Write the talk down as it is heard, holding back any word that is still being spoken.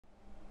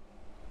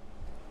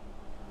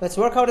Let's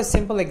work out a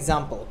simple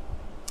example.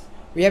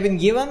 We have been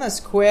given a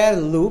square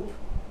loop,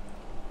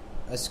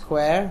 a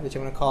square which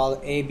I'm going to call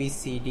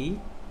ABCD,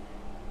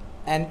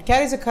 and it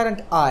carries a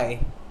current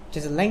I, which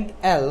is a length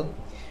L,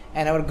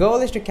 and our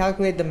goal is to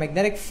calculate the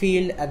magnetic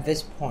field at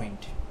this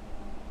point.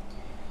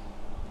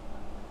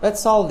 Let's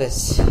solve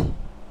this.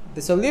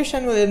 The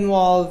solution will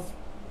involve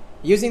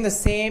using the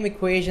same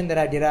equation that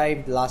I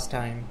derived last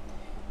time.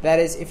 That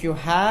is, if you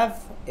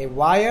have a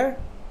wire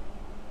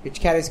which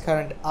carries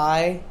current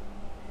I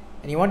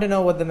and you want to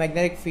know what the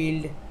magnetic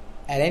field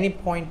at any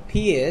point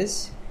P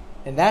is,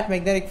 then that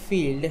magnetic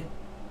field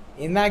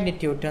in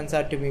magnitude turns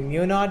out to be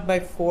mu naught by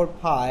 4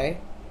 pi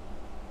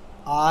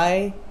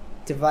I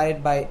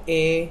divided by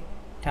A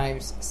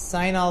times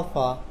sine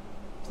alpha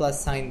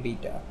plus sine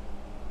beta.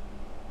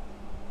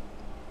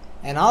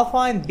 And alpha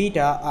and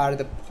beta are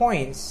the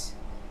points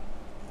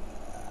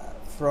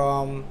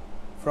from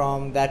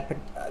that,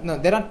 no,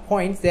 they're not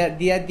points, they're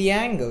the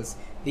angles.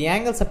 The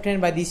angles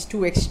obtained by these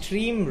two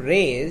extreme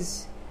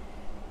rays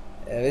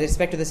with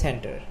respect to the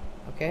center.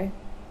 Okay,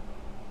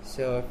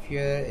 so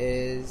here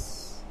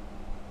is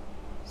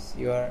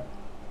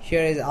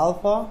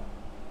alpha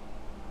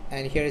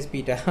and here is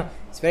beta.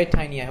 It's very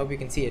tiny, I hope you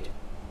can see it.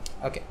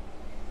 Okay,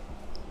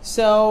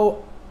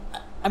 so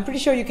I'm pretty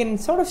sure you can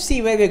sort of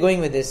see where we're going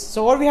with this.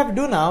 So what we have to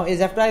do now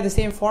is apply the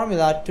same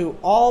formula to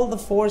all the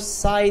four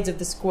sides of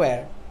the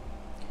square.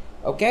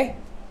 Okay,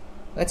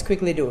 let's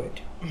quickly do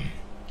it.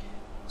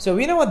 So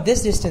we know what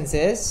this distance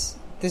is.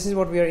 This is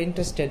what we are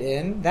interested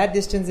in. That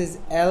distance is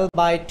L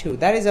by 2.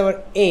 That is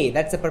our A.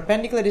 That's the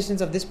perpendicular distance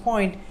of this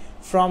point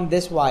from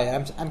this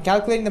wire. I'm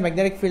calculating the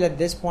magnetic field at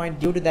this point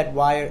due to that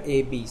wire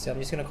AB. So I'm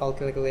just going to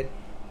calculate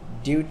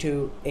due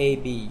to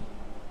AB.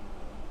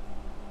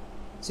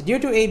 So due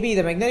to AB,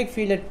 the magnetic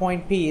field at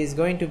point P is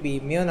going to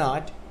be mu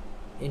naught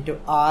into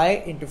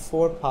I into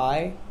 4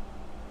 pi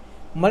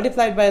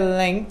multiplied by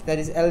length, that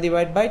is L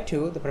divided by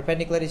 2, the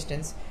perpendicular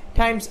distance,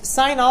 times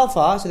sine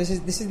alpha. So this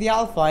is the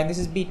alpha and this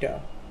is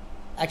beta.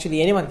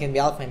 Actually, anyone can be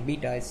alpha and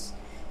beta, it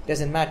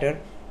doesn't matter.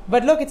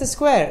 But look, it's a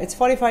square, it's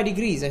 45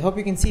 degrees. I hope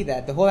you can see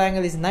that. The whole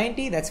angle is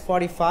 90, that's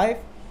 45.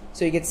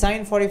 So you get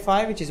sine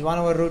 45, which is 1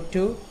 over root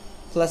 2,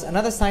 plus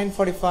another sine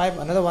 45,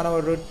 another 1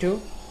 over root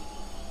 2.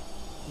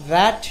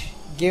 That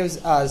gives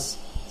us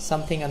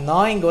something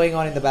annoying going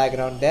on in the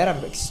background there.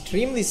 I'm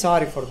extremely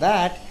sorry for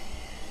that,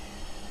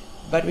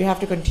 but we have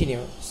to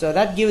continue. So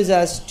that gives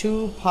us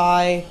 2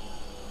 pi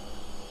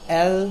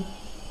L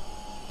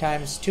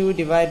times 2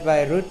 divided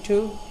by root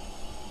 2,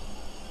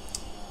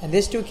 and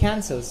this 2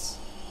 cancels.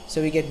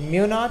 So we get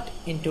mu naught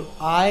into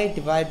I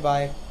divided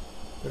by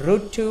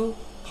root 2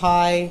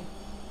 pi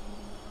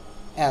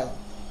L.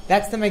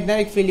 That's the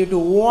magnetic field due to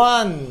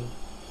one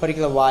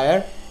particular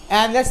wire.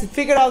 And let's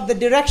figure out the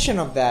direction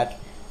of that.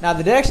 Now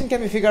the direction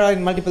can be figured out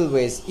in multiple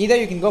ways. Either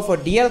you can go for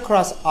dl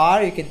cross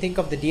r. You can think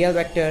of the dl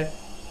vector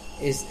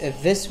is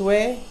this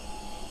way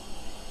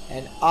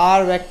and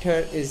r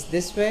vector is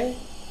this way.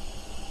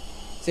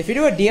 So if you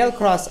do a dl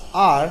cross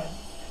r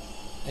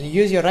and you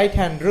use your right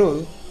hand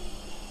rule,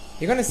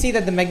 you're going to see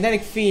that the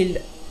magnetic field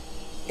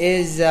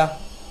is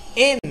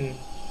in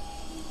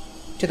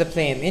to the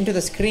plane, into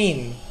the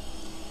screen.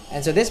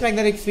 And so this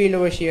magnetic field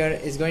over here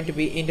is going to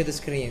be into the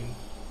screen.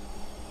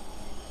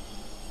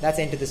 That's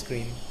into the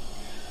screen.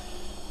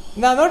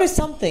 Now notice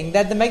something,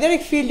 that the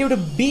magnetic field due to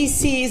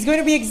BC is going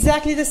to be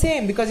exactly the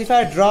same, because if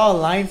I draw a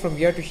line from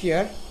here to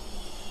here,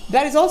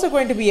 that is also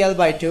going to be L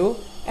by 2,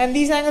 and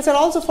these angles are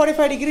also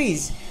 45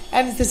 degrees.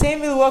 And the same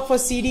will work for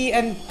CD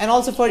and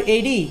also for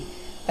AD.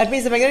 That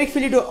means the magnetic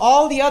field due to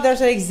all the others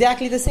are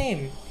exactly the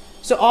same.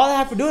 So all I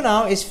have to do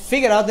now is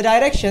figure out the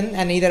direction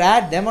and either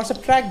add them or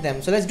subtract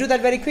them. So let's do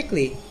that very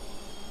quickly.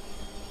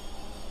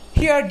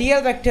 Here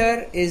dl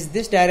vector is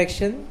this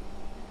direction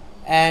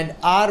and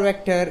r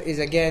vector is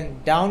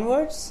again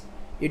downwards.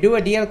 You do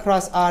a dl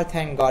cross r,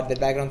 thank God the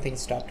background thing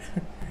stopped.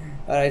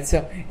 Alright,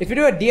 so if you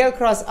do a dl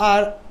cross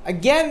r,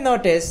 again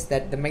notice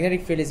that the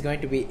magnetic field is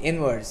going to be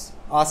inwards.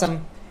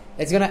 Awesome.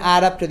 It's going to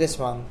add up to this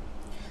one.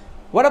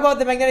 What about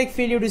the magnetic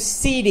field due to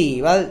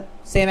CD? Well,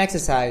 same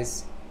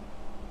exercise.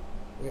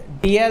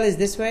 dl is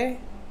this way,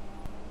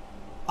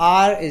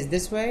 r is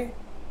this way,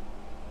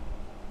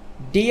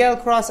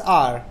 dl cross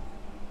r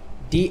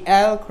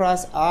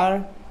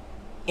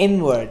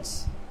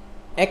inwards.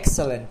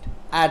 Excellent,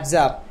 adds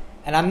up.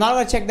 And I'm not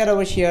going to check that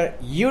over here.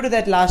 You do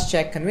that last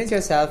check, convince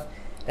yourself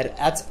that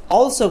that's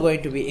also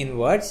going to be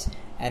inwards,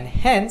 and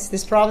hence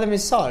this problem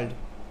is solved.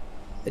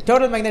 The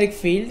total magnetic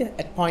field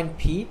at point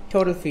P,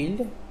 total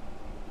field,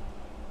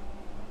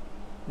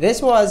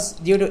 this was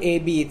due to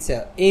AB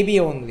itself, AB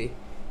only.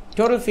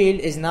 Total field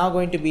is now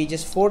going to be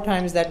just 4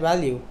 times that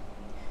value.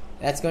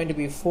 That's going to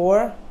be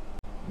 4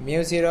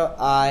 mu 0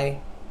 I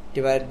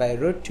divided by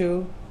root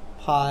 2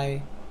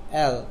 pi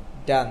L.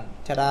 Done.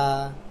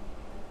 Ta-da!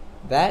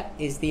 That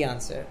is the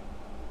answer.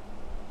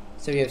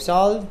 So we have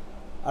solved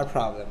our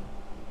problem.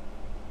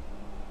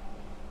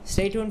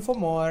 Stay tuned for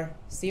more.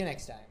 See you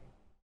next time.